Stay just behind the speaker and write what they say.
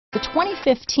The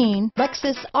 2015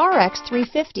 Lexus RX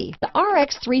 350. The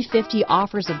RX 350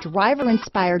 offers a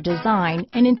driver-inspired design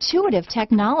and intuitive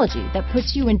technology that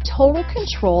puts you in total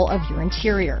control of your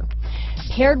interior.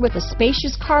 Paired with a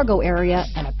spacious cargo area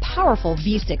and a powerful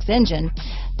V6 engine,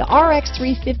 the RX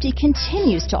 350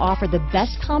 continues to offer the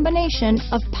best combination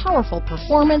of powerful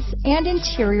performance and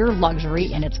interior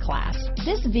luxury in its class.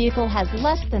 This vehicle has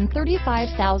less than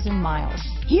 35,000 miles.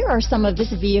 Here are some of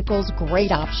this vehicle's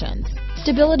great options: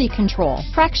 stability control,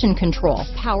 traction control,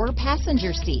 power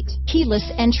passenger seat,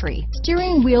 keyless entry,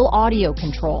 steering wheel audio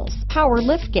controls, power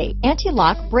liftgate,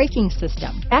 anti-lock braking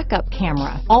system, backup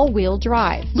camera, all-wheel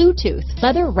drive, Bluetooth,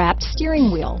 leather-wrapped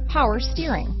steering wheel, power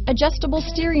steering, adjustable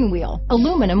steering wheel,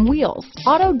 aluminum wheels,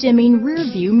 auto-dimming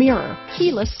rear-view mirror,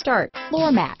 keyless start,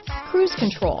 floor mats, cruise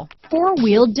control,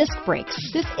 four-wheel disc brakes.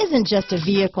 This isn't just a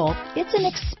vehicle, it's an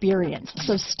experience.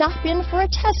 So stop in for a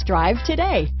test drive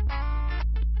today.